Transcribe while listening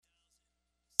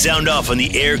Sound off on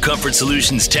the Air Comfort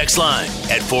Solutions text line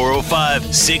at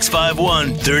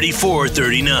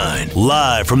 405-651-3439.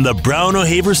 Live from the Brown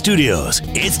O'Haver Studios,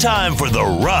 it's time for The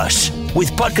Rush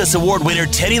with Butkus Award winner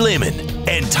Teddy Lehman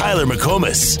and Tyler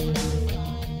McComas.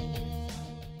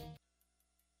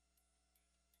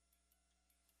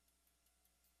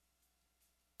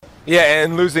 Yeah,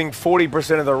 and losing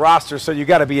 40% of the roster, so you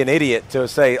got to be an idiot to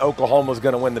say Oklahoma's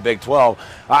going to win the Big 12.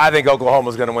 I think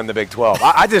Oklahoma's going to win the Big 12.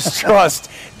 I just trust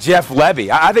Jeff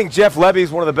Lebby. I think Jeff Lebby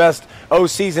is one of the best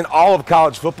OCs in all of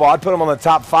college football. I'd put him on the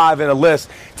top 5 in a list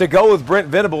to go with Brent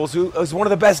Venables, who is one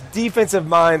of the best defensive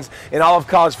minds in all of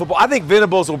college football. I think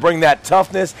Venables will bring that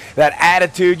toughness, that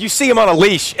attitude. You see him on a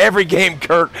leash every game,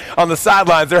 Kurt, on the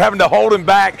sidelines. They're having to hold him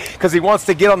back because he wants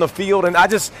to get on the field, and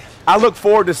I look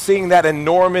forward to seeing that in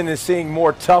Norman and seeing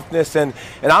more toughness, and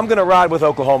I'm going to ride with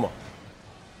Oklahoma.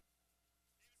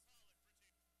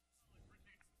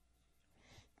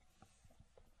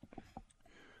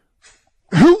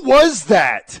 Who was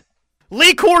that?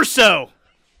 Lee Corso.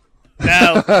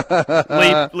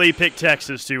 No, Lee picked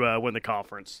Texas to win the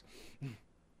conference.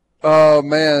 Oh,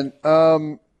 man.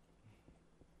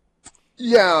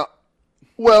 Yeah,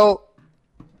 well,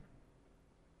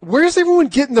 where's everyone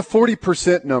getting the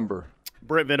 40% number?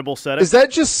 Brent Venables said it. Is that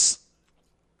just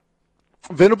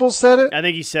Venables said it? I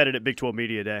think he said it at Big 12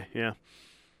 Media Day, yeah.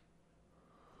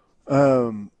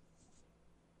 I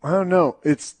don't know.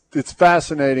 It's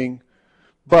fascinating,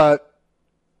 but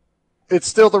it's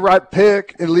still the right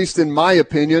pick, at least in my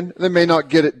opinion. They may not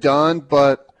get it done,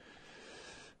 but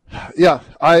yeah,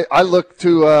 I look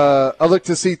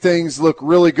to see things look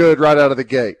really good right out of the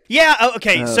gate. Yeah,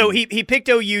 okay, so he picked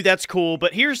OU, that's cool,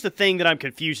 but here's the thing that I'm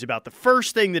confused about. The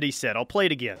first thing that he said, I'll play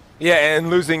it again. Yeah, and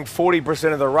losing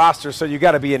 40% of the roster, so you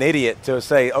got to be an idiot to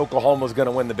say Oklahoma's going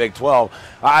to win the Big 12.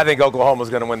 I think Oklahoma's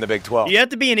going to win the Big 12. You have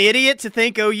to be an idiot to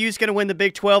think OU's going to win the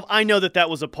Big 12. I know that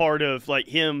was a part of like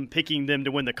him picking them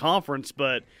to win the conference,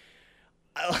 but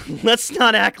let's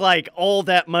not act like all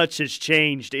that much has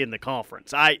changed in the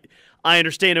conference. I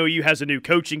understand OU has a new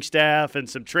coaching staff and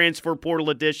some transfer portal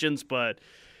additions, but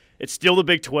it's still the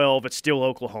Big 12. It's still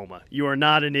Oklahoma. You are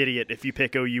not an idiot if you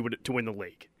pick OU to win the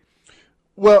league.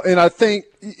 Well, and I think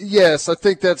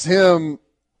that's him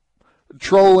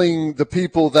trolling the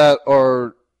people that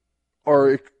are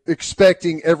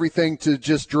expecting everything to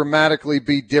just dramatically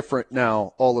be different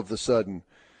now all of a sudden.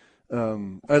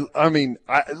 I mean,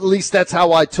 at least that's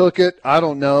how I took it. I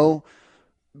don't know.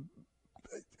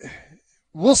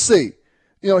 We'll see.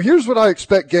 Here's what I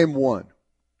expect game 1.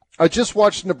 I just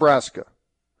watched Nebraska.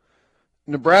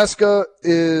 Nebraska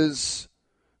is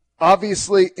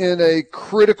obviously in a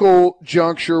critical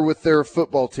juncture with their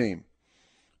football team.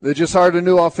 They just hired a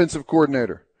new offensive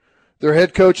coordinator. Their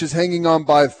head coach is hanging on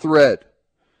by a thread.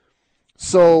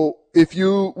 So if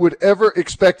you would ever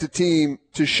expect a team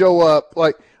to show up,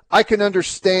 like, I can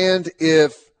understand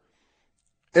if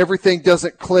everything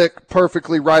doesn't click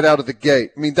perfectly right out of the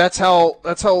gate. I mean, that's how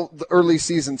the early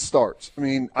season starts. I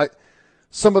mean,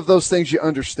 some of those things you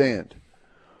understand.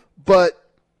 But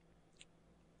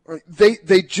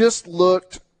they just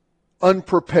looked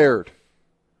unprepared.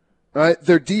 Right?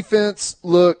 Their defense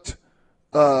looked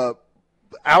out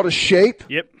of shape.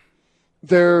 Yep.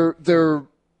 Their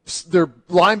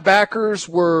linebackers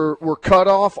were cut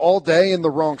off all day in the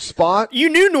wrong spot. You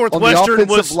knew Northwestern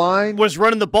was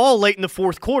running the ball late in the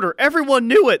fourth quarter. Everyone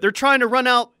knew it. They're trying to run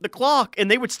out the clock, and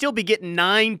they would still be getting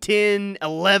 9, 10,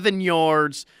 11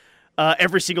 yards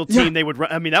every single team they would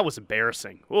run. I mean, that was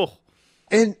embarrassing. Oh.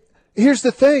 And here's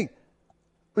the thing.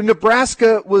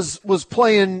 Nebraska was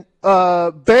playing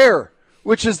Bear,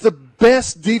 which is the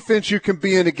best defense you can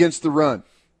be in against the run.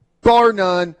 Bar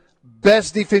none.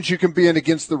 Best defense you can be in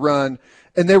against the run,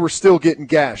 and they were still getting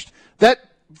gashed. That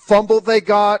fumble they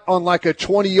got on like a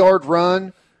 20-yard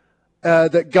run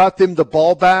that got them the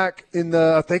ball back in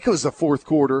I think it was the fourth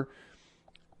quarter.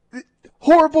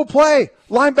 Horrible play.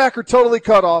 Linebacker totally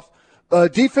cut off.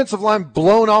 Defensive line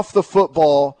blown off the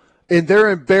football, and they're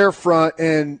in bare front,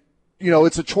 and,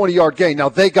 it's a 20-yard gain. Now,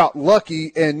 they got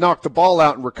lucky and knocked the ball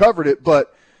out and recovered it,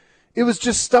 but it was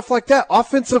just stuff like that.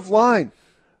 Offensive line.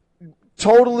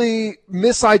 Totally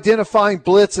misidentifying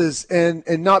blitzes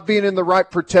and not being in the right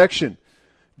protection.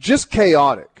 Just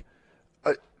chaotic.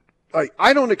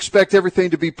 I don't expect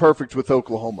everything to be perfect with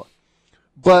Oklahoma,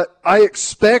 but I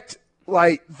expect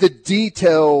the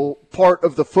detail part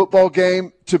of the football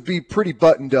game to be pretty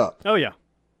buttoned up. Oh, yeah.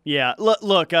 Yeah.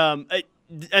 Look, a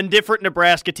different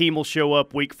Nebraska team will show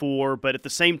up week 4, but at the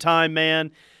same time, man,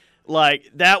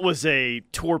 that was a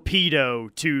torpedo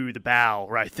to the bow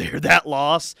right there, that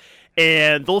loss.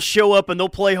 and they'll show up and they'll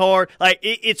play hard. Like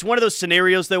it's one of those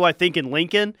scenarios, though, I think in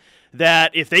Lincoln,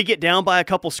 that if they get down by a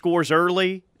couple scores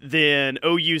early, then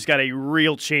OU's got a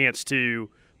real chance to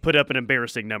put up an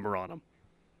embarrassing number on them.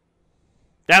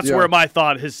 That's where my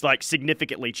thought has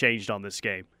significantly changed on this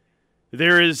game.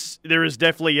 There is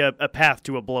definitely a path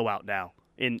to a blowout now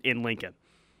in Lincoln.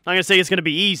 I'm not going to say it's going to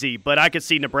be easy, but I could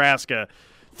see Nebraska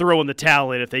throwing the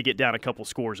towel in if they get down a couple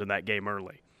scores in that game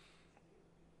early.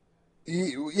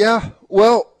 Yeah,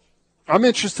 well, I'm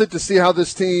interested to see how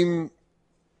this team,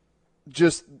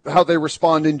 just how they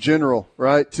respond in general,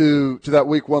 right, to that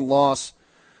Week 1 loss.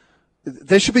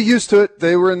 They should be used to it.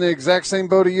 They were in the exact same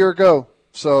boat a year ago.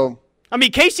 So, I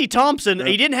mean, Casey Thompson,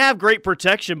 he didn't have great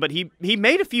protection, but he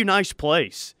made a few nice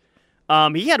plays.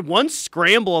 He had one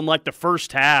scramble in the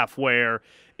first half where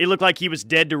it looked like he was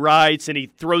dead to rights, and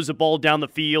he throws the ball down the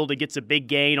field and gets a big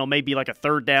gain on maybe a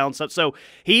third down. So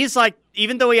he's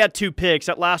even though he had 2 picks,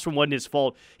 that last one wasn't his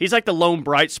fault. He's the lone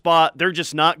bright spot. They're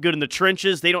just not good in the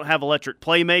trenches. They don't have electric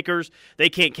playmakers. They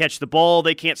can't catch the ball.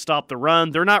 They can't stop the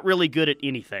run. They're not really good at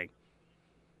anything.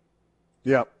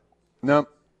 Yeah. No,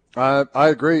 I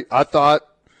agree. I thought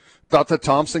the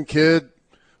Thompson kid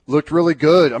looked really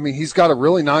good. I mean, he's got a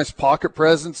really nice pocket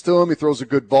presence to him. He throws a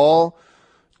good ball.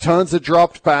 Tons of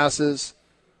dropped passes.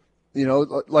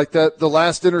 Like that. The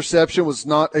last interception was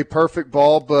not a perfect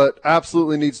ball, but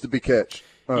absolutely needs to be caught.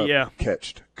 No,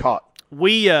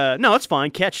 it's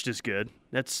fine. Catched is good.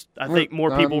 I think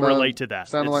more people relate to that.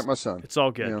 Sounded like my son. It's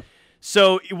all good. Yeah.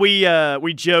 So we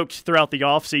joked throughout the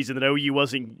offseason that OU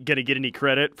wasn't going to get any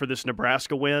credit for this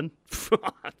Nebraska win.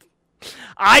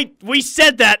 We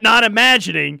said that not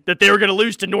imagining that they were going to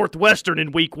lose to Northwestern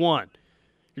in Week 1.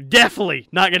 You're definitely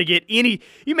not going to get any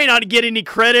 – you may not get any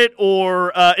credit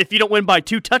or if you don't win by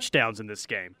 2 touchdowns in this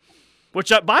game.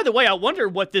 Which, by the way, I wonder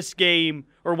what this game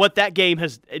or what that game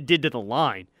did to the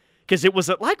line, because it was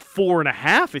at 4.5,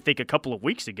 I think, a couple of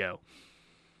weeks ago.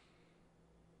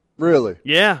 Really?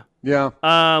 Yeah. Yeah.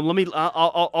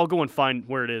 I'll go and find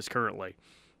where it is currently,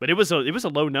 but it was a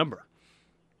low number.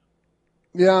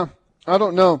 Yeah, I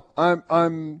don't know.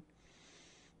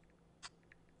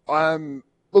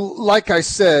 Like I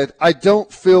said, I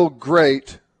don't feel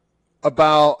great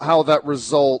about how that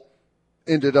result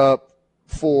ended up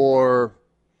for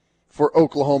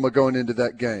Oklahoma going into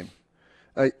that game.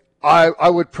 I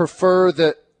would prefer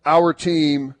that our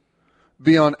team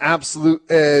be on absolute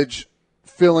edge,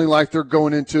 feeling like they're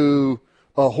going into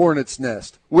a hornet's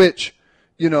nest, which,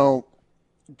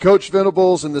 Coach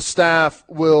Venables and the staff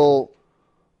they'll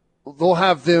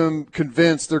have them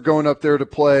convinced they're going up there to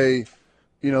play,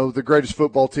 the greatest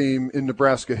football team in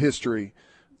Nebraska history.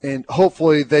 And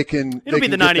hopefully they can be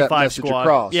the 95 squad.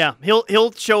 Across. Yeah,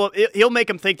 he'll show up. He'll make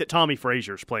them think that Tommy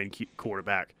Frazier's playing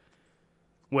quarterback,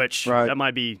 which that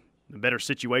might be a better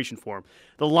situation for him.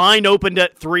 The line opened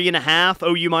at 3.5,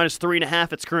 OU minus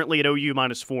 3.5. It's currently at OU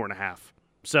minus 4.5.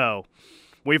 So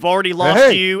we've already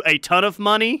lost you a ton of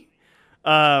money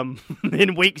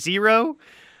in Week 0.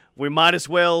 We might as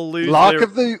well lose. Lock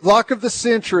of the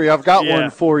century. I've got one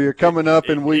for you coming up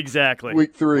in week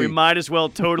 3. We might as well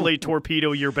totally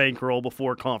torpedo your bankroll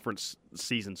before conference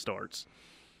season starts.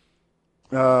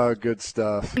 Good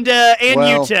stuff. And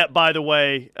UTEP, by the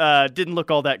way, didn't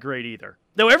look all that great either.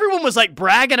 Though everyone was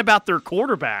bragging about their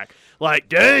quarterback.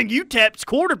 Dang, UTEP's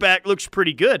quarterback looks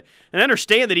pretty good. And I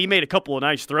understand that he made a couple of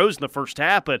nice throws in the first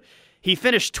half, but he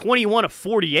finished 21 of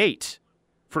 48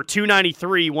 for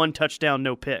 293, 1 touchdown,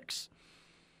 no picks.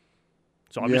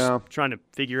 So I'm just trying to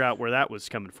figure out where that was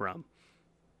coming from.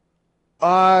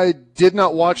 I did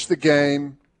not watch the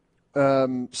game,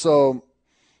 so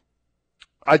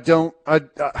I don't.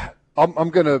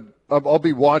 I'll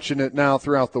be watching it now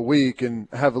throughout the week and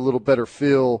have a little better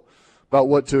feel about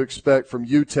what to expect from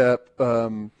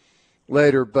UTEP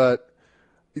later. But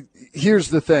here's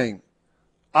the thing: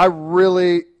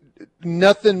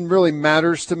 nothing really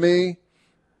matters to me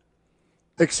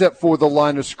except for the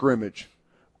line of scrimmage.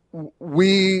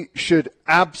 We should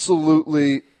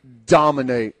absolutely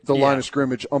dominate the line of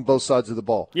scrimmage on both sides of the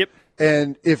ball. Yep.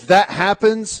 And if that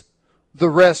happens, the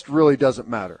rest really doesn't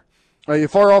matter.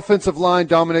 If our offensive line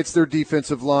dominates their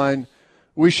defensive line,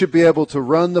 we should be able to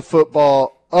run the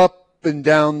football up and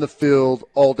down the field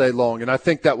all day long, and I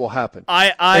think that will happen.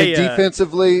 And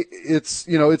defensively, it's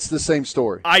the same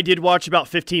story. I did watch about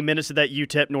 15 minutes of that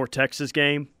UTEP North Texas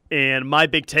game, and my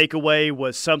big takeaway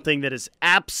was something that is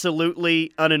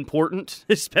absolutely unimportant,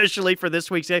 especially for this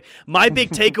week's game. My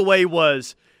big takeaway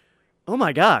was, oh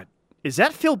my God, is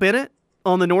that Phil Bennett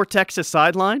on the North Texas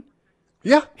sideline?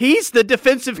 Yeah. He's the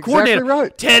defensive coordinator.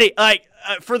 Right. Teddy,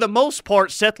 for the most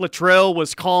part, Seth Littrell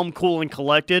was calm, cool, and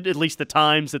collected, at least the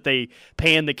times that they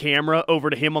panned the camera over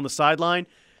to him on the sideline.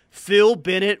 Phil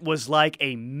Bennett was like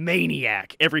a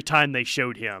maniac every time they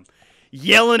showed him.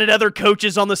 Yelling at other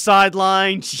coaches on the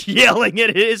sidelines, yelling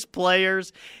at his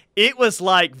players. It was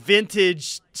like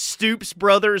vintage Stoops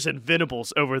Brothers and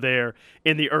Venables over there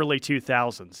in the early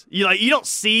 2000s. You don't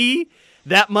see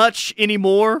that much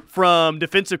anymore from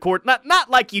defensive court. Not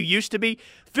like you used to be.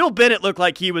 Phil Bennett looked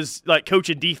like he was like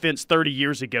coaching defense 30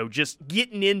 years ago, just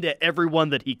getting into everyone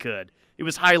that he could. It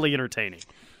was highly entertaining.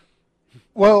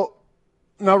 Well,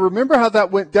 now remember how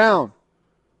that went down.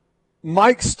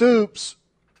 Mike Stoops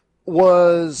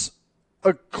was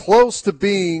close to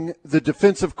being the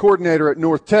defensive coordinator at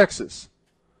North Texas,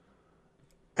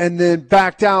 and then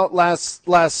backed out last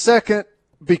second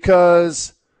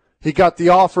because he got the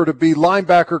offer to be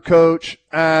linebacker coach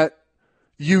at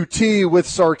UT with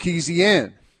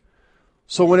Sarkisian.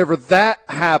 So whenever that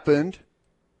happened,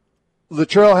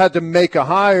 Littrell had to make a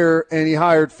hire, and he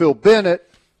hired Phil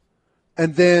Bennett,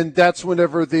 and then that's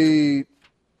whenever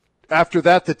after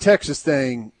that the Texas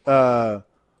thing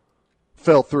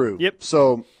fell through. Yep.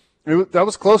 So that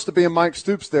was close to being Mike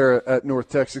Stoops there at North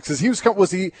Texas, because he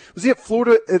was he at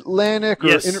Florida Atlantic or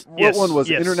Yes. what one was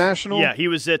it? Yes. International? Yeah, he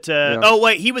was at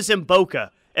he was in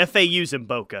Boca. FAU's in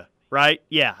Boca, right?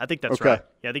 Yeah, I think that's Okay. right.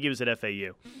 Yeah, I think he was at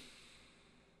FAU.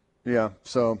 Yeah.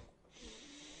 So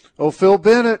Phil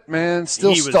Bennett, man,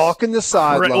 still He was stalking the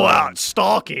sideline. Wow,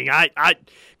 stalking. I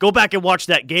go back and watch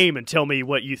that game and tell me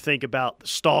what you think about the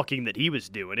stalking that he was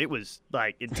doing. It was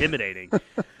like intimidating.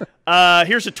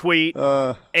 Here's a tweet.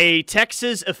 A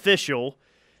Texas official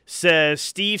says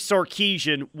Steve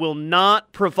Sarkisian will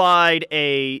not provide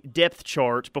a depth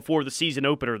chart before the season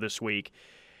opener this week.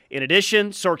 In addition,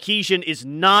 Sarkisian is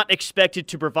not expected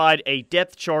to provide a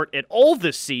depth chart at all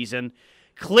this season.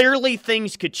 Clearly,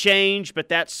 things could change, but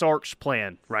that's Sark's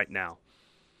plan right now.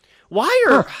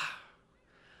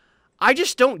 I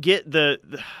just don't get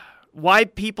why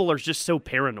people are just so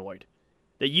paranoid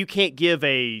that you can't give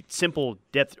a simple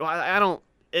depth. I don't.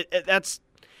 That's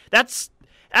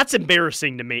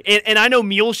embarrassing to me. And I know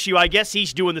Muleshoe, I guess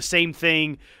he's doing the same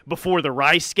thing before the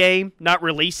Rice game, not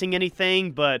releasing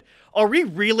anything. But are we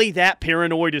really that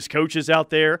paranoid as coaches out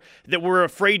there that we're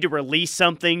afraid to release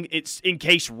something in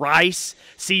case Rice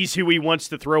sees who he wants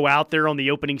to throw out there on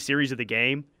the opening series of the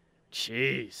game?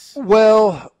 Jeez.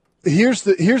 Well, here's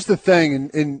the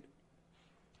thing,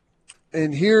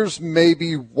 and here's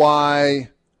maybe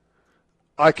why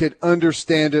I could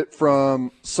understand it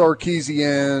from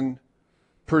Sarkisian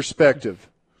perspective.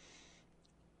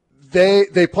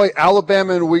 They play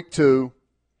Alabama in week 2,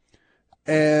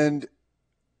 and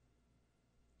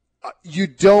you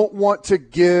don't want to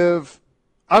give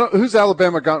who's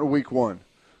Alabama got in week 1?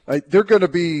 Like, they're going to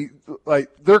be like,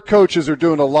 their coaches are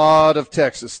doing a lot of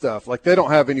Texas stuff. Like, they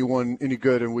don't have anyone any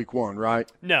good in week 1, right?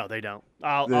 No, they don't.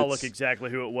 I'll look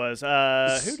exactly who it was.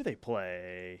 Who do they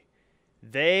play?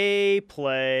 They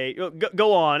play.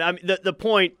 Go on. I mean, the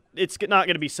point. It's not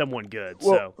going to be someone good.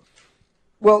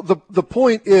 Well, the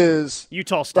point is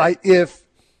Utah State. Like,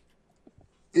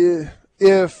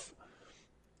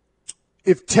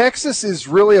 if Texas is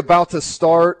really about to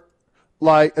start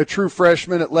like a true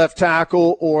freshman at left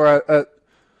tackle, or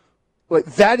like,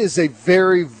 that is a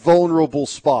very vulnerable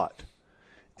spot,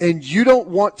 and you don't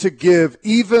want to give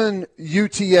even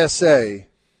UTSA,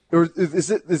 or is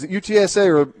it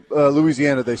UTSA or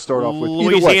Louisiana they start off with?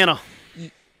 Louisiana.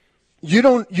 You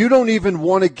don't even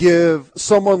want to give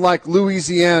someone like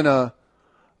Louisiana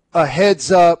a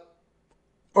heads up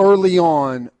early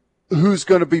on who's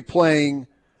going to be playing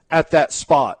at that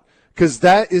spot, because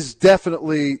that is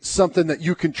definitely something that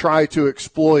you can try to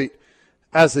exploit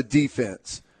as a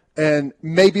defense. And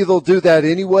maybe they'll do that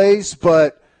anyways,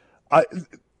 but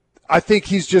I think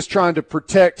he's just trying to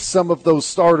protect some of those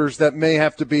starters that may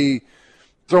have to be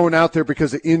thrown out there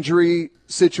because of injury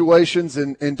situations,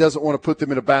 and doesn't want to put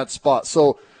them in a bad spot.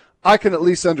 So I can at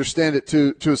least understand it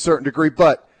to a certain degree.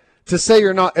 But to say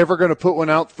you're not ever going to put one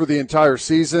out for the entire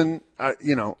season,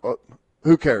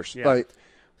 who cares? Yeah. Like,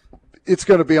 it's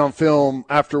going to be on film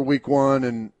after week 1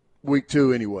 and week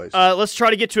 2 anyways. Let's try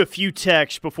to get to a few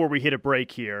texts before we hit a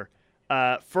break here.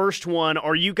 First one,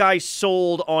 are you guys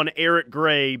sold on Eric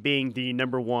Gray being the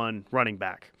number 1 running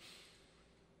back?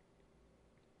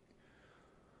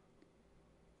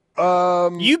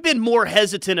 You've been more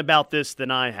hesitant about this than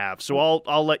I have, so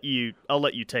I'll let you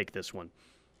take this one.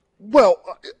 Well,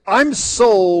 I'm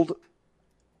sold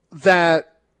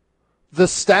that the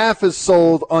staff is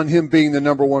sold on him being the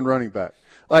number 1 running back.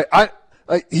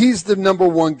 He's the number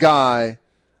 1 guy,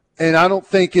 and I don't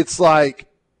think it's like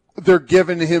they're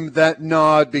giving him that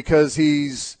nod because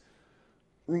he's,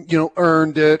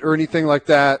 earned it or anything like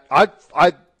that.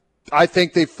 I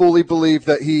think they fully believe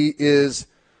that he is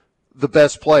the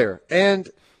best player. And,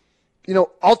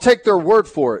 I'll take their word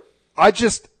for it. I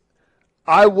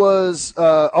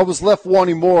was left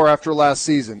wanting more after last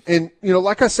season. And,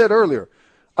 like I said earlier,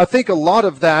 I think a lot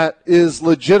of that is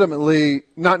legitimately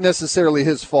not necessarily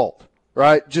his fault,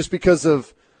 right? Just because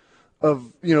of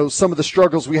some of the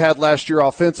struggles we had last year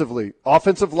offensively.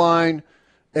 Offensive line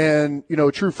and,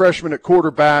 a true freshman at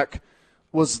quarterback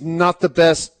was not the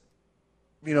best,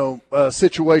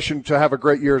 situation to have a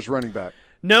great year as running back.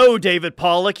 No, David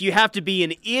Pollack, you have to be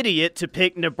an idiot to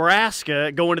pick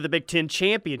Nebraska going to the Big Ten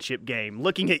championship game.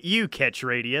 Looking at you, Catch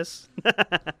Radius.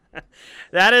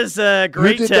 That is a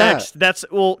great text. That's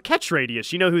Catch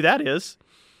Radius. You know who that is?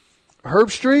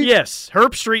 Herb Street? Yes,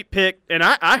 Herb Street picked, and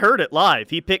I heard it live.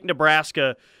 He picked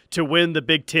Nebraska to win the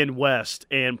Big Ten West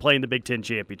and play in the Big Ten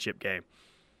championship game.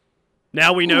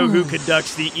 Now we know who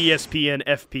conducts the ESPN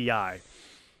FPI.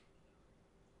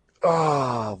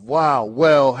 Oh, wow.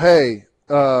 Well, hey.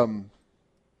 Now,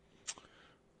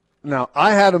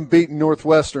 I had them beating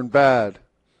Northwestern bad,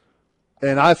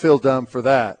 and I feel dumb for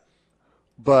that.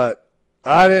 But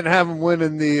I didn't have them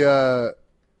winning the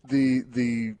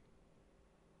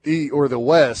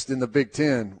West in the Big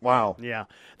Ten. Wow. Yeah.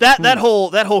 That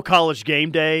whole college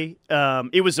game day,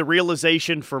 it was a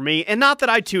realization for me. And not that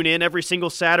I tune in every single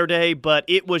Saturday, but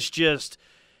it was just,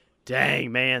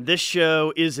 dang, man, this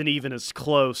show isn't even as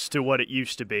close to what it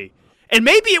used to be. And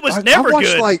maybe it was never good.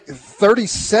 I watched like 30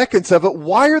 seconds of it.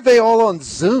 Why are they all on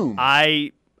Zoom?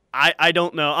 I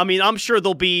don't know. I mean, I'm sure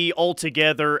they'll be all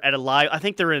together at a live. I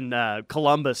think they're in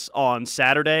Columbus on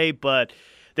Saturday, but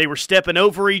they were stepping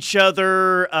over each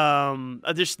other.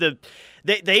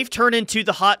 They've turned into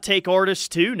the hot take artists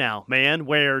too now, man.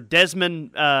 Where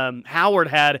Desmond Howard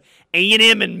had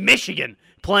A&M and Michigan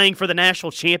playing for the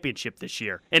national championship this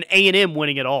year, and A&M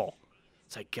winning it all.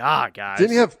 It's like, God, guys.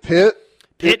 Didn't he have Pitt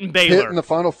and Baylor in the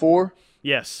Final Four?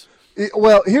 Yes.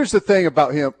 Well, here's the thing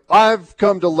about him. I've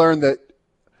come to learn that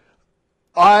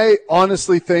I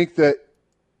honestly think that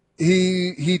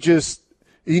he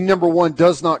number one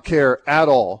does not care at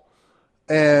all,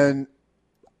 and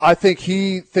I think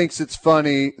he thinks it's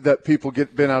funny that people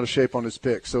get bent out of shape on his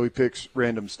picks, so he picks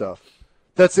random stuff.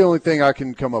 That's the only thing I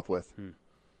can come up with.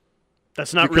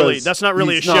 That's not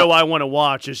really a show I want to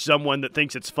watch. Is someone that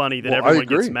thinks it's funny that everyone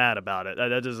gets mad about it.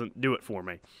 That doesn't do it for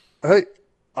me. Hey,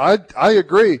 I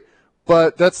agree,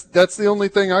 but that's the only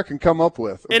thing I can come up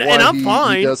with. And I'm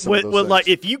fine with like,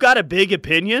 if you got a big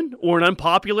opinion or an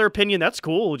unpopular opinion, that's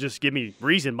cool. Just give me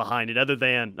reason behind it, other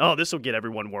than this will get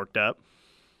everyone worked up.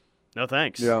 No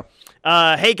thanks. Yeah.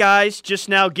 Hey guys, just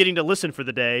now getting to listen for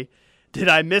the day. Did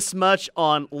I miss much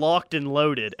on Locked and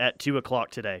Loaded at 2:00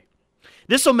 today?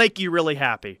 This will make you really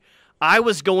happy. I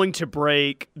was going to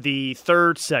break the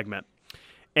third segment,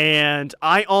 and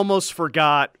I almost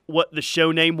forgot what the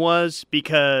show name was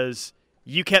because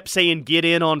you kept saying get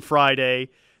in on Friday.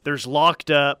 There's Locked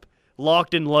Up,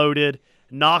 Locked and Loaded,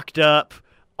 Knocked Up.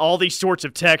 All these sorts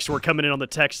of texts were coming in on the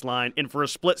text line, and for a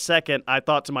split second, I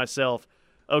thought to myself,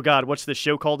 oh, God, what's the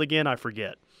show called again? I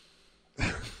forget.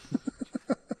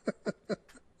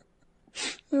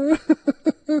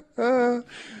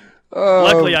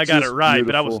 Luckily, I got it right, beautiful.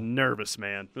 But I was nervous,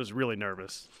 man. I was really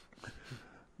nervous.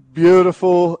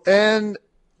 Beautiful. And,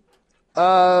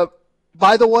 by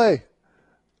the way,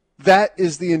 that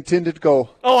is the intended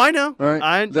goal. Oh, I know. All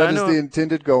right? That is the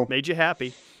intended goal. Made you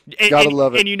happy. Gotta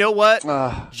love it. And you know what?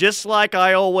 Just like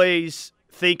I always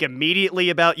think immediately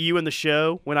about you and the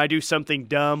show when I do something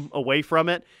dumb away from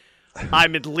it,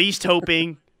 I'm at least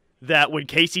hoping that when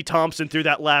Casey Thompson threw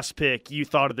that last pick, you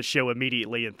thought of the show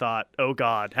immediately and thought, oh,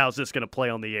 God, how's this going to play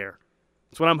on the air?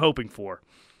 That's what I'm hoping for.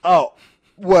 Oh,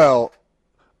 well,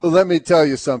 let me tell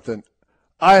you something.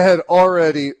 I had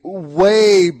already,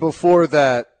 way before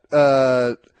that,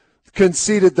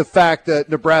 conceded the fact that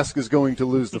Nebraska is going to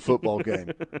lose the football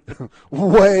game.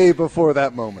 Way before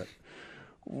that moment.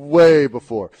 Way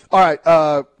before. All right,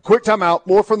 quick timeout.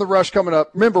 More from The Rush coming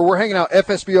up. Remember, we're hanging out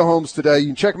FSBO Homes today. You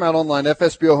can check them out online,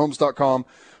 fsbohomes.com,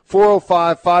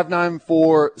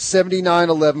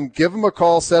 405-594-7911. Give them a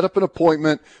call. Set up an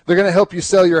appointment. They're going to help you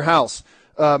sell your house.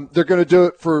 They're going to do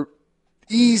it for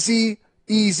easy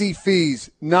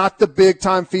fees, not the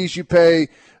big-time fees you pay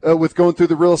with going through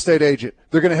the real estate agent.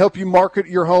 They're going to help you market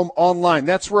your home online.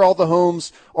 That's where all the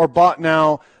homes are bought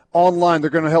now, online. They're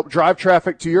going to help drive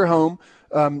traffic to your home.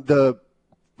 The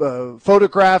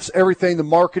photographs, everything, the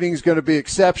marketing is going to be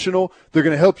exceptional. They're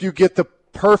going to help you get the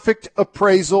perfect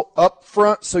appraisal up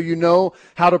front so you know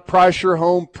how to price your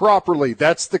home properly.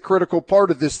 That's the critical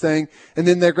part of this thing. And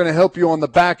then they're going to help you on the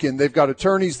back end. They've got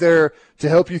attorneys there to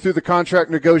help you through the contract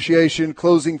negotiation,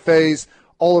 closing phase,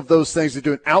 all of those things. They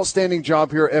do an outstanding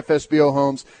job here at FSBO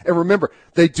Homes. And remember,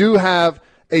 they do have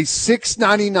a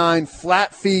 $6.99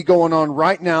 flat fee going on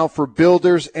right now for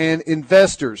builders and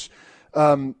investors.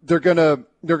 They're gonna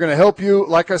help you,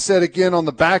 like I said, again, on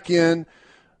the back end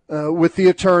with the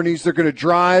attorneys. They're going to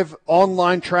drive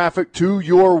online traffic to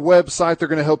your website. They're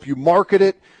going to help you market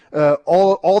it.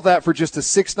 All that for just a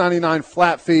 $6.99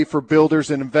 flat fee for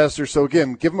builders and investors. So,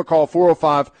 again, give them a call,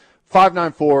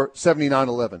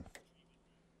 405-594-7911.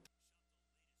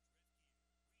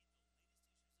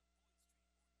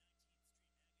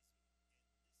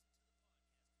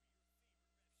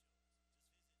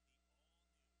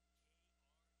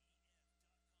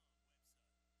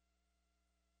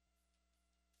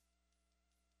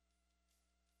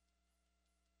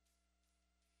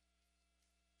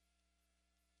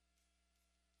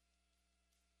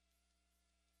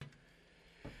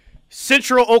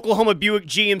 Central Oklahoma Buick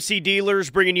GMC dealers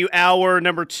bringing you hour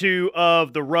number 2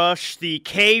 of The Rush. The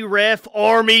KREF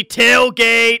Army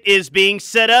tailgate is being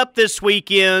set up this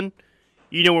weekend.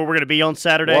 You know where we're going to be on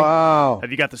Saturday? Wow.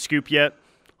 Have you got the scoop yet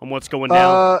on what's going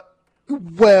down?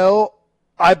 Well,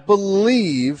 I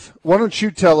believe. Why don't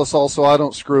you tell us also? I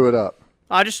don't screw it up.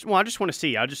 I just want to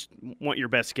see. I just want your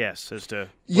best guess as to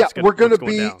we're going to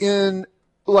be in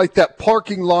like that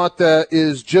parking lot that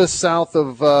is just south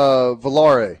of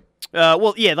Valare.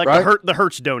 Right? the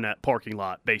Hertz Donut parking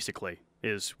lot, basically,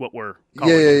 is what we're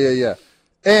calling it. Yeah.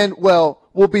 And, well,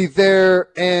 we'll be there,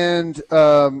 and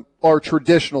our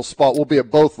traditional spot will be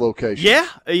at both locations.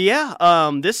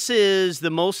 Yeah. This is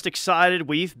the most excited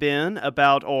we've been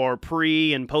about our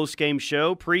pre- and post-game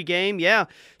show. Pre-game, yeah.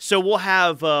 So we'll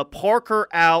have Parker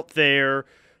out there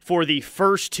for the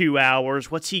first 2 hours.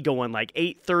 What's he going, like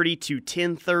 8:30 to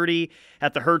 10:30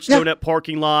 at the Hertz Donut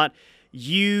parking lot?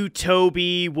 You,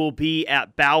 Toby, will be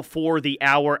at Balfour the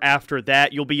hour after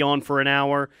that. You'll be on for an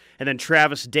hour. And then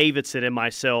Travis Davidson and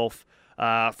myself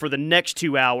for the next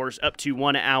 2 hours up to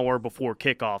 1 hour before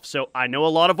kickoff. So I know a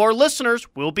lot of our listeners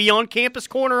will be on Campus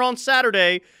Corner on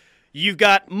Saturday. You've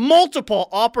got multiple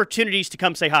opportunities to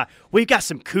come say hi. We've got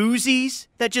some koozies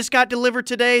that just got delivered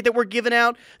today that we're giving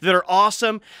out that are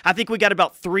awesome. I think we got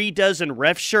about 3 dozen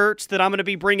ref shirts that I'm going to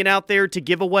be bringing out there to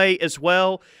give away as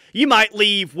well. You might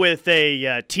leave with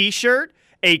a T-shirt,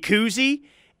 a koozie,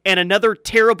 and another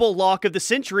terrible lock of the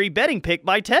century betting pick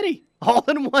by Teddy all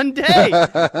in one day.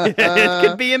 It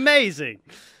could be amazing.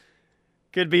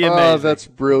 Could be amazing. Oh, that's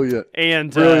brilliant.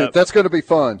 And brilliant. That's going to be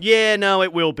fun. Yeah, no,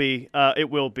 it will be. It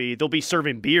will be. They'll be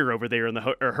serving beer over there in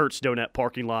the Hertz Donut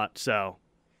parking lot, so,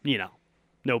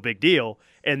 no big deal.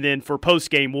 And then for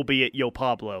post-game, we'll be at Yo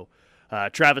Pablo.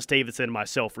 Travis Davidson and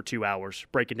myself for 2 hours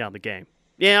breaking down the game.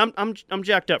 Yeah, I'm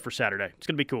jacked up for Saturday. It's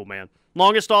going to be cool, man.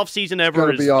 Longest off season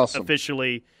ever is awesome.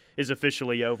 officially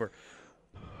over.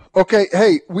 Okay,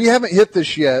 hey, we haven't hit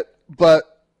this yet,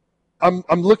 but I'm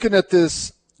looking at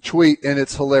this tweet, and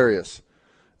it's hilarious.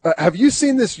 Have you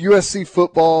seen this USC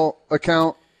football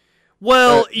account?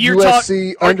 Well, you're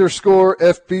USC underscore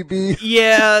FBB.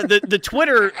 Yeah, the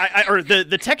Twitter or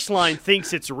the text line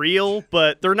thinks it's real,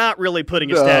 but they're not really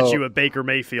putting a statue of Baker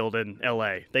Mayfield in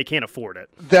L.A. They can't afford it.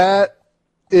 That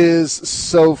is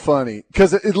so funny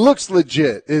because it looks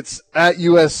legit. It's at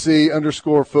USC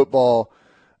underscore football.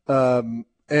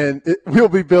 And we'll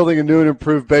be building a new and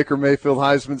improved Baker Mayfield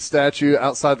Heisman statue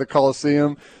outside the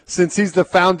Coliseum since he's the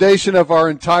foundation of our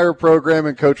entire program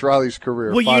and Coach Riley's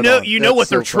career. Well, you know what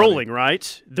they're trolling,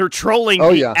 right? They're trolling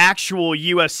the actual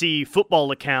USC football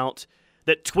account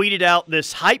that tweeted out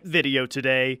this hype video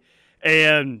today.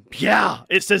 And, yeah,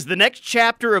 it says the next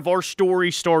chapter of our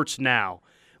story starts now.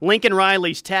 Lincoln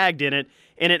Riley's tagged in it,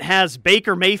 and it has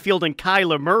Baker Mayfield and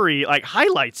Kyler Murray, like,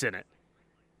 highlights in it.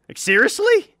 Like,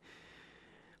 seriously?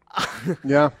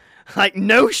 Yeah. Like,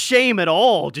 no shame at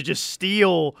all to just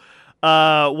steal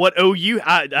what OU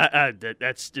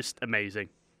that's just amazing.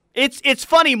 It's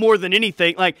funny more than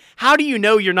anything. Like, how do you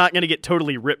know you're not going to get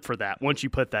totally ripped for that once you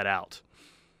put that out?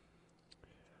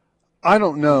 I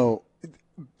don't know.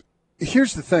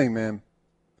 Here's the thing, man.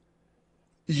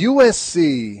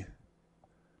 USC,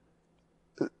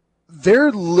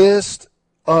 their list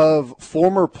of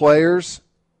former players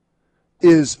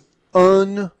is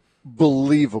unbelievable.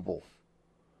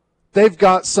 They've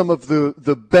got some of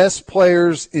the best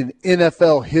players in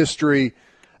NFL history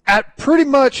at pretty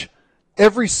much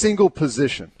every single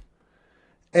position.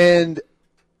 And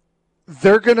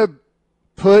they're going to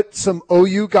put some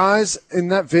OU guys in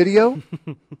that video?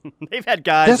 They've had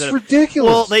guys. That's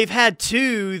ridiculous. Well, they've had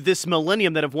two this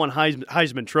millennium that have won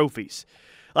Heisman trophies.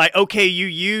 Like, okay, you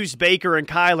used Baker and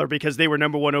Kyler because they were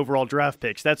number 1 overall draft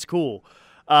picks. That's cool.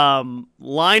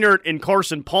 Leinart and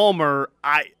Carson Palmer,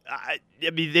 I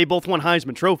mean, they both won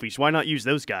Heisman trophies. Why not use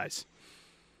those guys?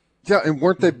 Yeah, and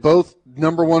weren't they both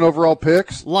number 1 overall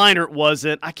picks? Leinart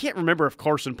wasn't. I can't remember if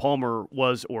Carson Palmer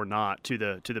was or not to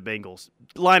the Bengals.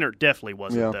 Leinart definitely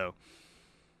wasn't, though.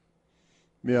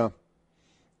 Yeah.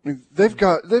 I mean, they've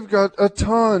got a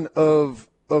ton of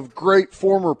great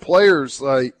former players.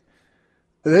 Like,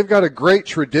 they've got a great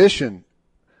tradition.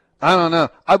 I don't know.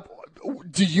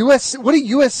 What do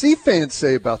USC fans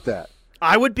say about that?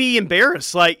 I would be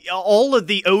embarrassed. Like, all of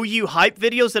the OU hype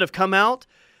videos that have come out,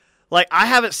 like, I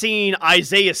haven't seen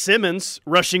Isaiah Simmons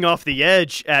rushing off the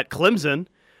edge at Clemson.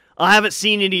 I haven't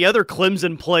seen any other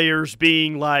Clemson players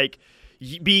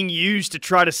being used to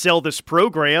try to sell this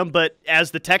program. But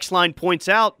as the text line points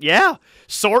out, yeah,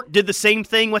 Sark did the same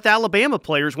thing with Alabama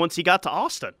players once he got to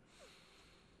Austin.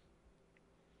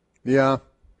 Yeah.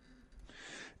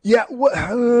 Yeah.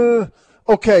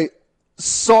 Okay.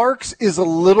 Sark's is a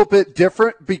little bit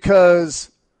different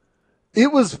because it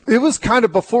was kind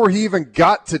of before he even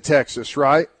got to Texas,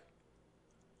 right?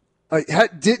 Like,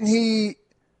 didn't he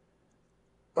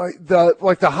the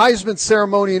Heisman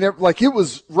ceremony and it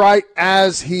was right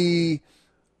as he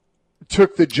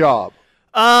took the job,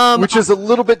 which is a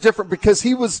little bit different because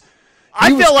he was.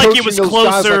 I felt like it was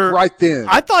closer right then.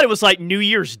 I thought it was like New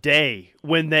Year's Day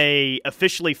when they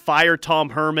officially fired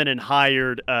Tom Herman and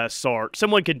hired Sark.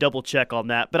 Someone could double check on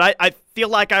that, but I feel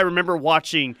like I remember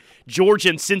watching Georgia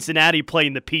and Cincinnati play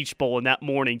in the Peach Bowl, and that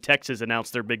morning Texas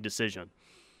announced their big decision.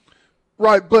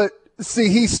 Right, but see,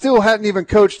 he still hadn't even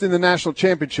coached in the national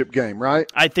championship game,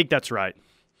 right? I think that's right.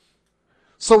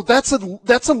 So that's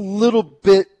a little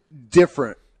bit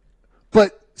different,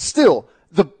 but still.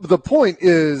 The point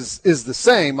is the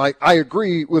same. Like, I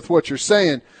agree with what you're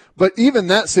saying, but even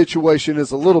that situation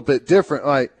is a little bit different.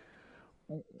 Like,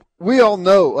 we all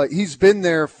know, like, he's been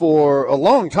there for a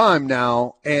long time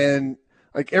now, and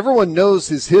like everyone knows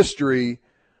his history.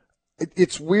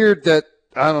 It's weird that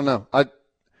I don't know.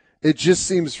 It just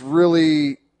seems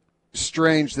really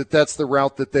strange that that's the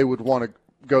route that they would want to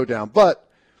go down. But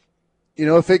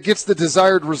if it gets the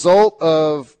desired result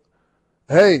of,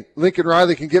 hey, Lincoln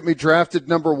Riley can get me drafted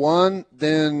number 1,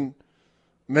 then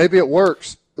maybe it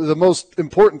works. The most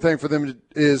important thing for them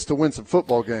is to win some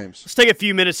football games. Let's take a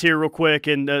few minutes here real quick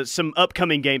and some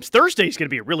upcoming games. Thursday is going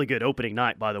to be a really good opening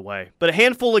night, by the way. But a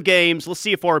handful of games. Let's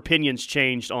see if our opinions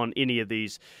changed on any of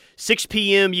these. 6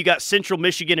 p.m., you got Central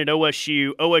Michigan and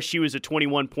OSU. OSU is a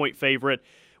 21-point favorite.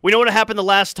 We know what happened the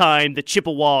last time the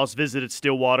Chippewas visited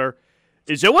Stillwater.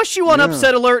 Is OSU on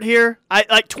upset alert here?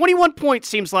 21 points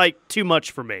seems like too much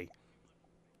for me.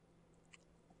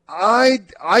 I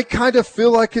kind of feel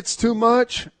like it's too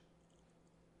much.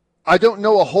 I don't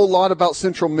know a whole lot about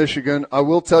Central Michigan. I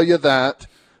will tell you that.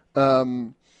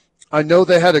 I know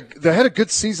they had a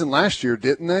good season last year,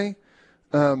 didn't they?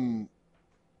 I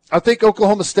think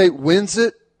Oklahoma State wins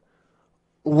it.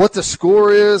 What the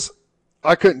score is,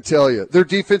 I couldn't tell you. Their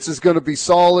defense is going to be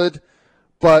solid.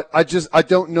 But I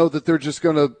don't know that they're just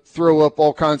going to throw up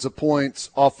all kinds of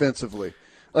points offensively.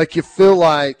 Like, you feel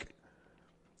like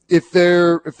if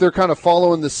they're kind of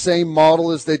following the same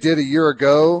model as they did a year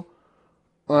ago,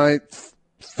 like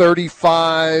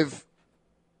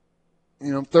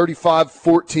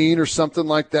 35-14 or something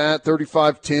like that,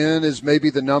 35-10 is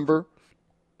maybe the number.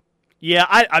 Yeah,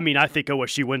 I mean, I think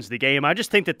OSU wins the game. I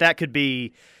just think that could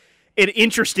be an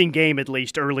interesting game, at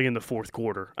least early in the fourth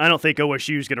quarter. I don't think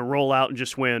OSU is going to roll out and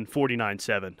just win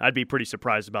 49-7. I'd be pretty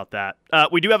surprised about that.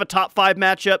 We do have a top 5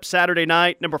 matchup Saturday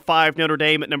night. Number 5, Notre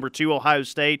Dame at number 2, Ohio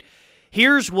State.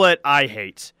 Here's what I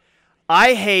hate.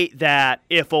 I hate that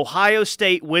if Ohio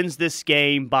State wins this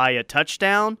game by a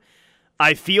touchdown,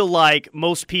 I feel like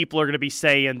most people are going to be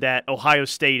saying that Ohio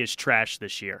State is trash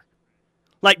this year.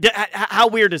 Like, how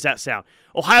weird does that sound?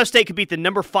 Ohio State could beat the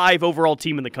number 5 overall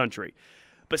team in the country.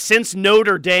 But since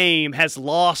Notre Dame has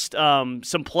lost some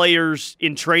players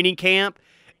in training camp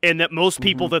and that most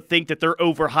people that think that they're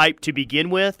overhyped to begin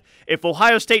with, if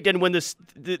Ohio State didn't win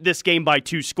this game by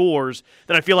 2 scores,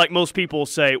 then I feel like most people will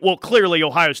say, well, clearly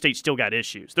Ohio State still got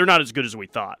issues. They're not as good as we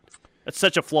thought. That's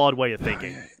such a flawed way of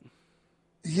thinking.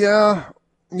 Yeah,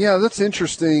 that's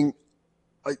interesting.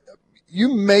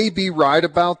 You may be right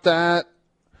about that.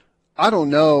 I don't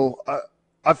know.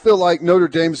 I feel like Notre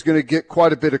Dame's going to get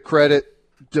quite a bit of credit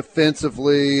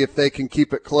defensively if they can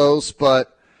keep it close,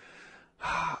 but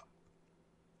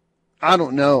I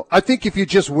don't know. I think if you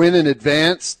just win in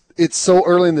advance, it's so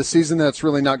early in the season that it's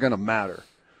really not going to matter.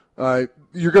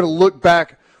 You're going to look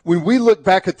back. When we look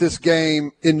back at this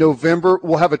game in November,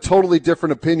 we'll have a totally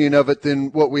different opinion of it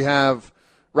than what we have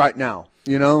right now,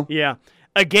 you know? Yeah.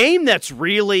 A game that's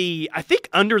really, I think,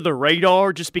 under the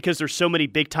radar just because there's so many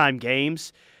big-time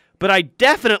games, but I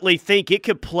definitely think it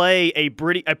could play a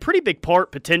pretty big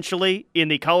part potentially in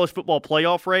the college football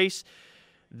playoff race.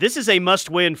 This is a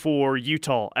must-win for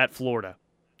Utah at Florida.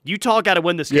 Utah got to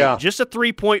win this game. Yeah. Just a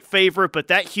 3-point favorite, but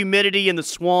that humidity in the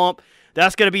swamp,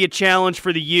 that's going to be a challenge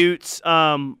for the Utes.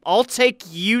 I'll take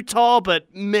Utah,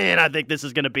 but, man, I think this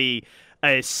is going to be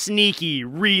a sneaky,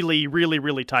 really, really,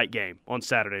 really tight game on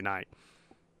Saturday night.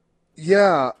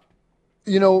 Yeah.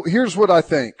 Here's what I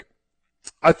think.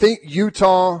 I think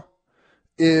Utah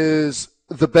is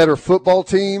the better football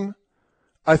team.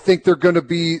 I think they're going to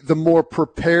be the more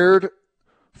prepared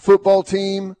football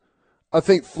team. I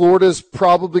think Florida's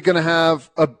probably going to have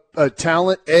a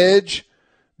talent edge.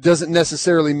 Doesn't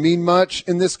necessarily mean much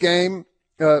in this game.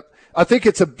 I think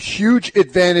it's a huge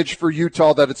advantage for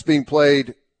Utah that it's being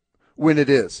played when it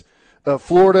is.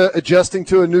 Florida adjusting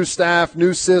to a new staff,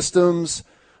 new systems.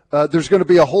 There's going to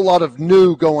be a whole lot of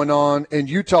new going on, and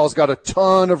Utah's got a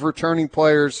ton of returning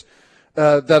players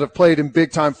that have played in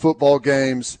big-time football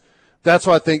games. That's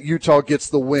why I think Utah gets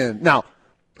the win. Now,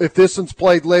 if this one's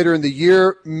played later in the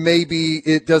year, maybe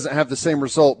it doesn't have the same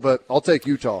result, but I'll take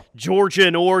Utah. Georgia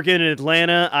and Oregon and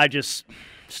Atlanta, it's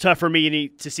tough for me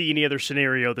to see any other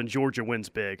scenario than Georgia wins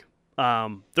big.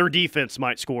 Their defense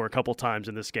might score a couple times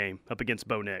in this game up against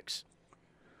Bo Nix.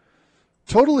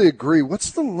 Totally agree.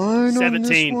 What's the line 17. on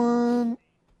this one?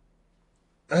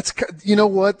 That's, you know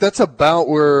what? That's about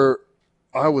where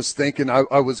I was thinking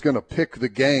I was going to pick the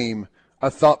game. I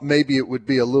thought maybe it would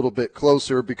be a little bit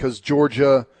closer because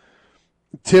Georgia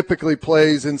typically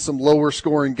plays in some lower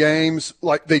scoring games.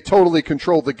 Like they totally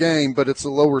control the game, but it's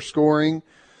a lower scoring.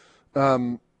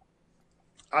 I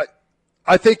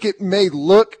think it may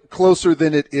look closer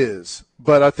than it is,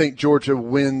 but I think Georgia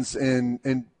wins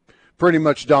and pretty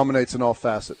much dominates in all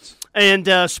facets.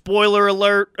 And spoiler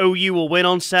alert, OU will win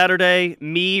on Saturday.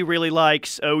 Me really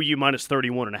likes OU minus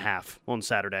 31.5 on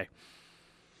Saturday.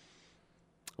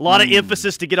 A lot of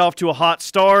emphasis to get off to a hot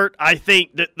start. I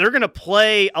think that they're going to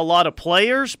play a lot of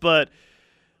players, but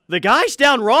the guys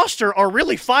down roster are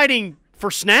really fighting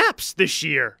for snaps this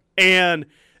year. And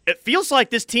it feels like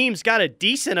this team's got a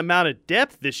decent amount of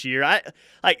depth this year.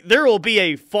 There will be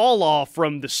a fall off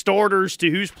from the starters to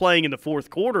who's playing in the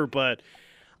fourth quarter, but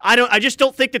I just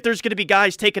don't think that there's going to be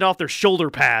guys taking off their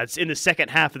shoulder pads in the second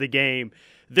half of the game.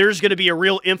 There's going to be a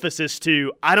real emphasis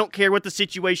to, I don't care what the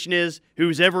situation is,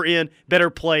 who's ever in, better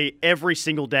play every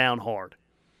single down hard.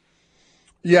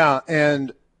 Yeah,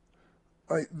 and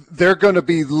they're going to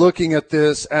be looking at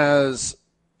this as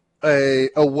a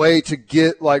way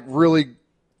to really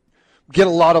get a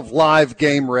lot of live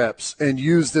game reps and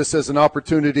use this as an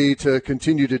opportunity to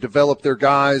continue to develop their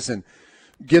guys and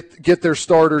get their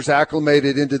starters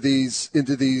acclimated into these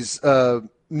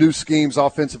new schemes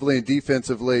offensively and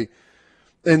defensively.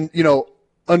 And,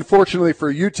 unfortunately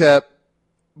for UTEP,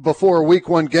 before a week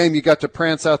one game, you got to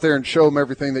prance out there and show them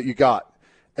everything that you got.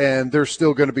 And they're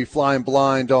still going to be flying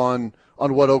blind on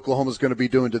what Oklahoma's going to be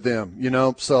doing to them,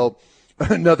 So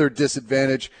another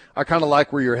disadvantage. I kind of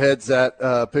like where your head's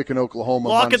at picking Oklahoma.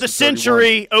 Lock of the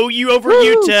century, OU over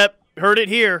UTEP. Heard it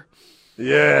here.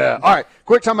 Yeah. All right,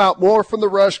 quick timeout. More from The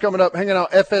Rush coming up. Hanging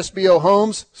out FSBO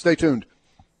Homes. Stay tuned.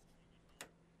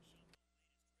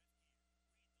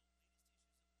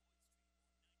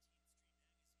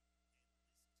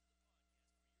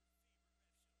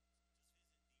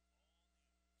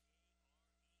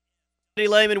 Teddy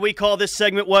Lehman, we call this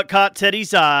segment What Caught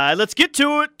Teddy's Eye. Let's get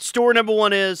to it. Story number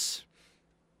one is...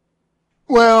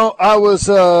 Well, I was,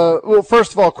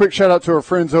 first of all, quick shout out to our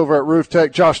friends over at Roof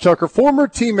Tech. Josh Tucker, former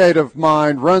teammate of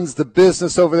mine, runs the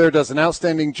business over there, does an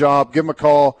outstanding job. Give him a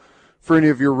call for any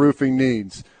of your roofing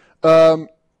needs. I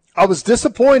was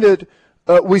disappointed.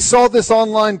 We saw this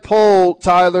online poll,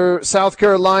 Tyler. South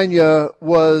Carolina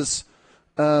was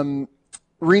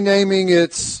renaming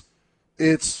its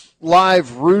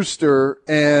live rooster,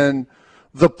 and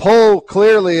the poll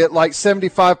clearly at like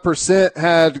 75%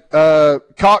 had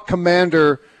Cock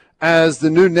Commander as the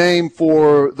new name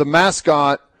for the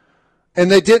mascot,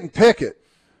 and they didn't pick it.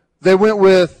 They went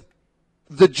with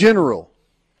the General.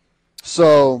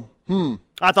 So,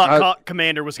 I thought Cock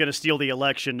Commander was going to steal the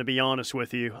election, to be honest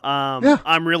with you. Yeah.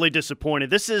 I'm really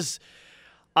disappointed.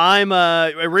 I'm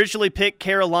originally picked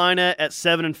Carolina at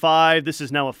 7-5. This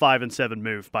is now a 5-7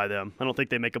 move by them. I don't think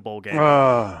they make a bowl game.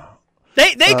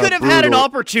 They could have had an brutal.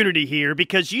 opportunity here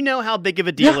because you know how big of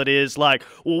a deal it is. Like,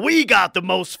 well, we got the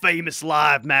most famous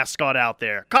live mascot out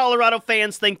there. Colorado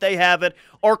fans think they have it.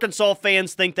 Arkansas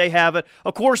fans think they have it.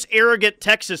 Of course, arrogant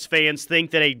Texas fans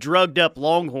think that a drugged-up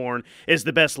Longhorn is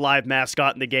the best live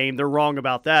mascot in the game. They're wrong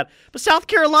about that. But South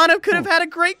Carolina could have had a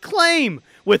great claim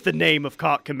with the name of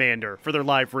Cock Commander for their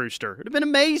live rooster. It would have been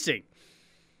amazing.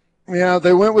 Yeah,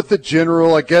 they went with the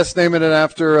general, I guess, naming it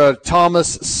after Thomas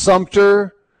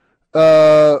Sumter.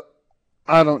 I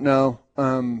don't know.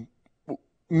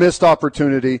 Missed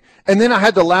opportunity. And then I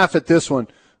had to laugh at this one.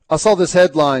 I saw this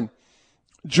headline.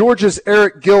 Georgia's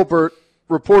Eric Gilbert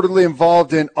reportedly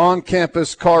involved in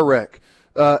on-campus car wreck.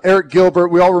 Eric Gilbert,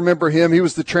 we all remember him. He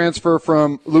was the transfer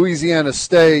from Louisiana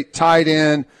State, tight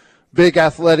end, big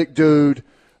athletic dude.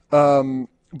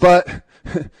 But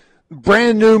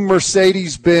brand new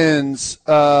Mercedes-Benz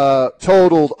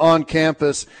totaled on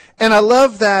campus. And I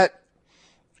love that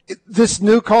this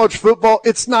new college football,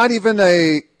 it's not even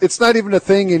a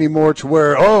thing anymore to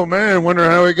where, oh man, wonder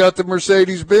how he got the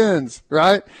Mercedes-Benz,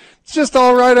 right? It's just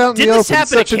all right out in the open. Didn't this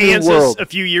happen Such in a new Kansas world. a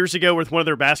few years ago with one of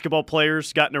their basketball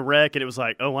players got in a wreck and it was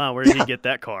like, oh wow, where did he get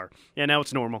that car? Yeah, now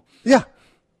it's normal. Yeah.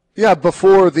 Yeah,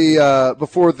 before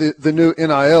the new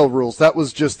NIL rules. That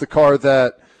was just the car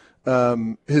that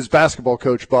his basketball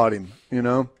coach bought him,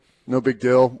 No big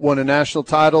deal. Won a national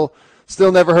title.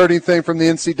 Still never heard anything from the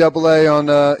NCAA on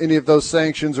any of those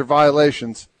sanctions or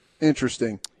violations.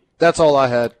 Interesting. That's all I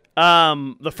had.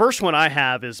 The first one I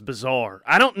have is bizarre.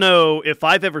 I don't know if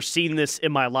I've ever seen this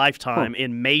in my lifetime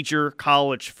in major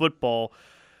college football.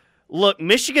 Look,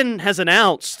 Michigan has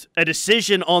announced a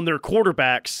decision on their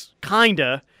quarterbacks,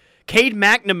 kinda. Cade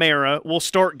McNamara will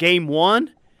start game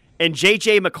 1, and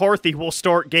J.J. McCarthy will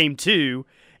start game 2,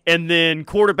 and then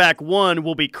quarterback 1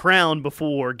 will be crowned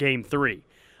before game 3.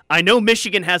 I know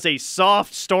Michigan has a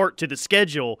soft start to the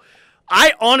schedule.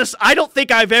 I don't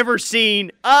think I've ever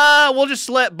seen, we'll just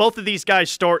let both of these guys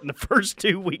start in the first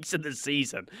 2 weeks of the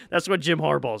season. That's what Jim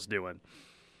Harbaugh's doing.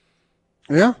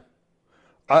 Yeah.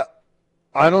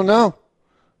 I don't know.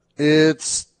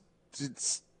 It's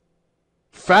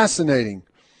fascinating.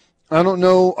 I don't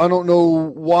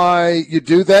know why you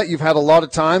do that. You've had a lot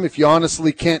of time. If you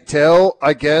honestly can't tell,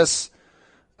 I guess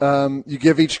you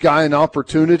give each guy an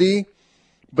opportunity.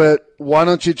 But why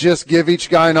don't you just give each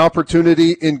guy an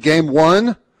opportunity in game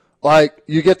 1? Like,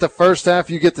 you get the first half,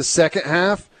 you get the second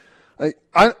half.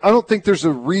 I don't think there's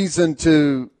a reason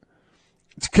to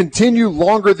continue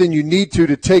longer than you need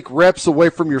to take reps away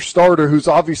from your starter who's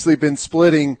obviously been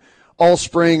splitting all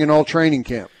spring and all training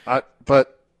camp.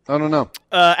 But I don't know.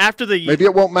 Maybe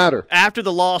it won't matter. After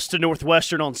the loss to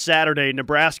Northwestern on Saturday,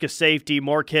 Nebraska safety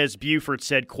Marquez Buford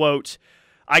said, quote,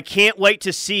 I can't wait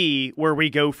to see where we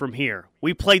go from here.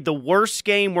 We played the worst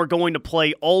game we're going to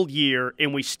play all year,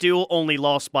 and we still only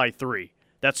lost by 3.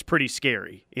 That's pretty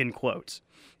scary, in quotes.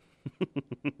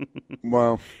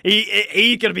 Wow.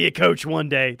 He's going to be a coach one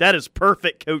day. That is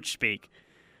perfect coach speak.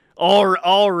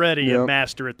 Already a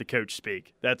master at the coach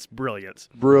speak. That's brilliant.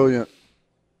 Brilliant.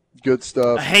 Good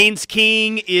stuff. Haynes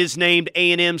King is named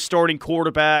A&M starting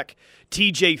quarterback.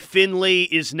 TJ Finley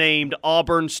is named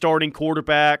Auburn starting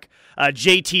quarterback.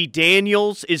 JT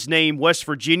Daniels is named West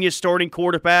Virginia starting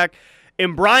quarterback.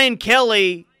 And Brian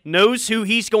Kelly knows who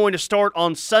he's going to start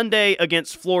on Sunday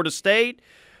against Florida State,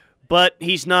 but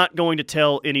he's not going to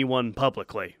tell anyone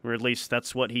publicly, or at least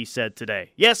that's what he said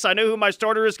today. Yes, I know who my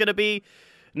starter is going to be.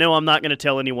 No, I'm not going to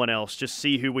tell anyone else. Just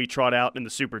see who we trot out in the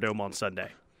Superdome on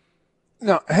Sunday.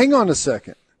 Now, hang on a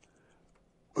second.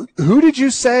 Who did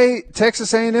you say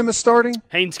Texas A&M is starting?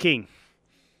 Haynes King.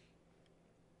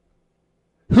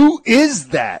 Who is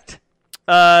that?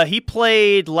 He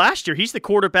played last year. He's the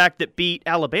quarterback that beat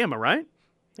Alabama, right?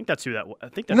 I think that's who that was.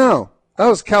 No, that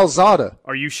was Calzada.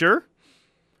 Are you sure?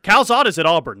 Calzada's at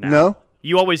Auburn now. No.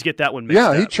 You always get that one mixed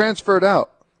up. Yeah, he transferred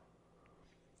out.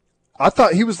 I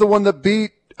thought he was the one that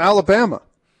beat Alabama.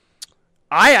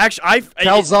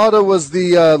 Calzada was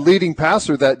the leading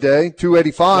passer that day,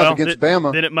 285 against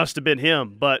Bama. Then it must have been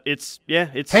him. But it's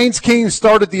Haynes King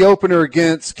started the opener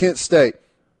against Kent State.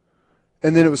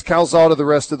 And then it was Calzada the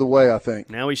rest of the way, I think.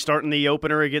 Now he's starting the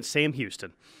opener against Sam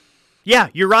Houston. Yeah,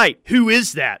 you're right. Who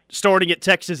is that starting at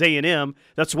Texas A&M?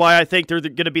 That's why I think they're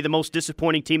going to be the most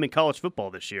disappointing team in college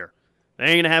football this year. They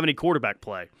ain't going to have any quarterback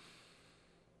play.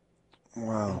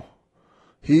 Wow.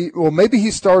 Maybe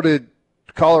he started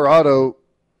Colorado.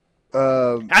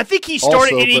 I think he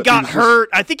started and he got hurt.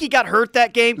 I think he got hurt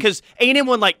that game because A&M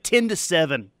won like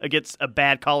 10-7 against a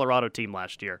bad Colorado team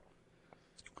last year.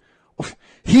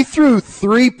 He threw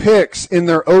 3 picks in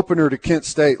their opener to Kent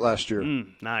State last year.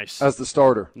 Nice. As the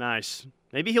starter. Nice.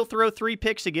 Maybe he'll throw 3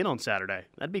 picks again on Saturday.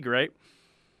 That'd be great.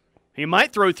 He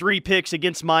might throw 3 picks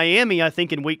against Miami, I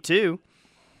think, in week 2.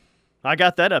 I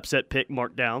got that upset pick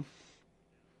marked down.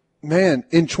 Man,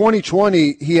 in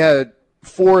 2020, he had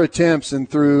 4 attempts and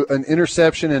threw an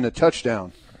interception and a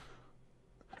touchdown.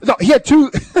 No, he had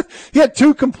 2. He had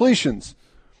 2 completions,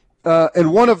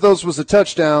 and one of those was a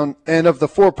touchdown. And of the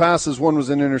 4 passes, one was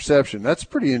an interception. That's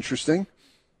pretty interesting.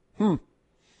 All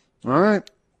right.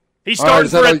 He's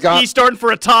starting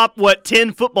for a top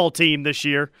 10 football team this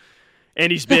year,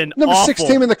 and he's been number awful. 6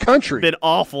 team in the country. Been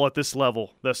awful at this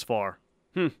level thus far.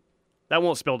 That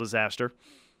won't spell disaster.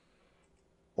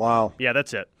 Wow. Yeah,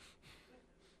 that's it.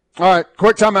 All right,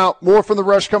 quick timeout. More from the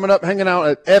Rush coming up. Hanging out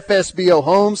at FSBO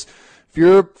Homes. If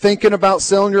you're thinking about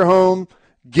selling your home,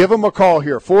 give them a call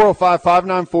here,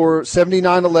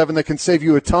 405-594-7911. That can save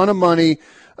you a ton of money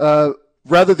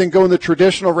rather than going the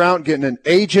traditional route and getting an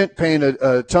agent, paying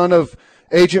a ton of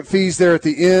agent fees there at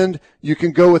the end. You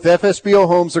can go with FSBO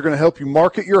Homes. They're going to help you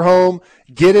market your home,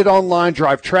 get it online,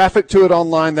 drive traffic to it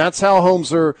online. That's how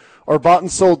homes are bought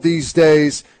and sold these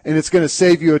days, and it's going to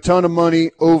save you a ton of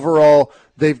money overall.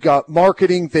 They've got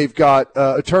marketing. They've got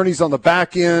attorneys on the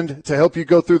back end to help you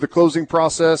go through the closing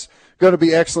process. Going to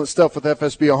be excellent stuff with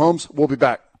FSBO Homes. We'll be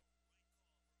back.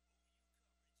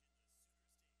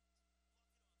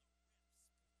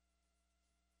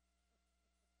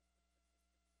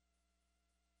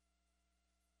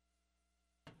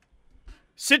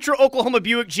 Central Oklahoma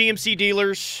Buick GMC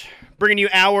dealers bringing you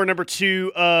hour number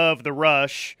 2 of The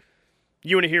Rush.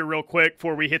 You want to hear real quick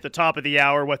before we hit the top of the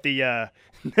hour what the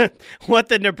what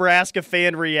the Nebraska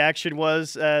fan reaction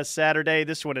was Saturday?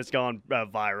 This one has gone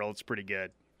viral. It's pretty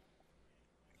good.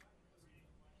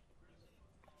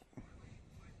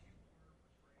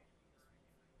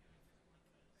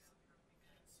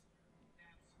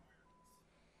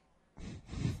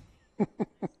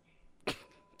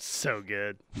 So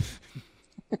good.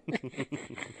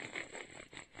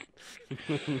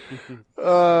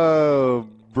 Oh,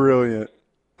 brilliant.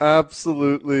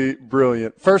 Absolutely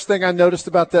brilliant. First thing I noticed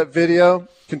about that video,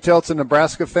 can tell it's a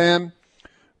Nebraska fan.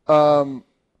 No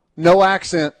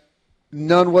accent,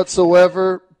 none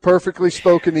whatsoever, perfectly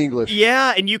spoken English.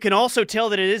 Yeah, and you can also tell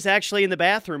that it is actually in the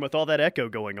bathroom with all that echo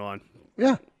going on.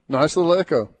 Yeah, nice little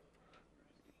echo.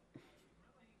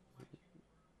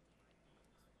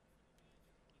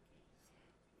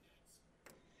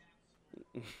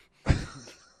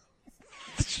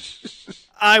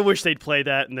 I wish they'd play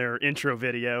that in their intro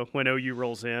video when OU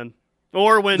rolls in.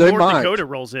 Or when North Dakota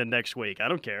rolls in next week. I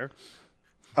don't care.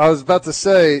 I was about to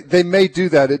say, they may do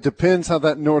that. It depends how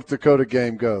that North Dakota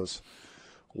game goes.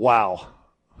 Wow.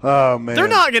 Oh, man. They're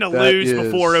not going to lose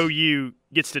before OU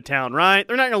gets to town, right?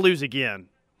 They're not going to lose again.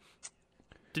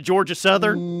 To Georgia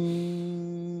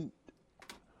Southern?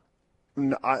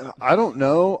 I don't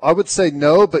know. I would say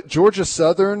no, but Georgia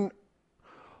Southern,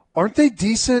 aren't they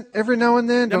decent every now and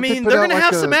then? They're going to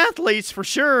have some athletes for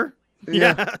sure.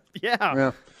 Yeah.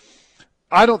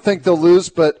 I don't think they'll lose,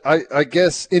 but I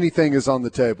guess anything is on the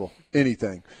table.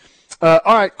 Anything. All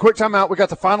right, quick timeout. We got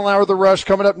the final hour of the Rush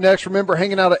coming up next. Remember,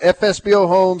 hanging out at FSBO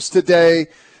Homes today.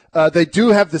 They do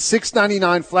have the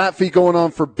 $6.99 flat fee going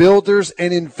on for builders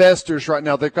and investors right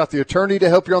now. They've got the attorney to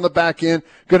help you on the back end,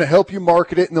 going to help you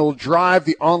market it, and they'll drive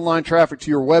the online traffic to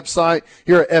your website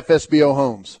here at FSBO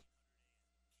Homes.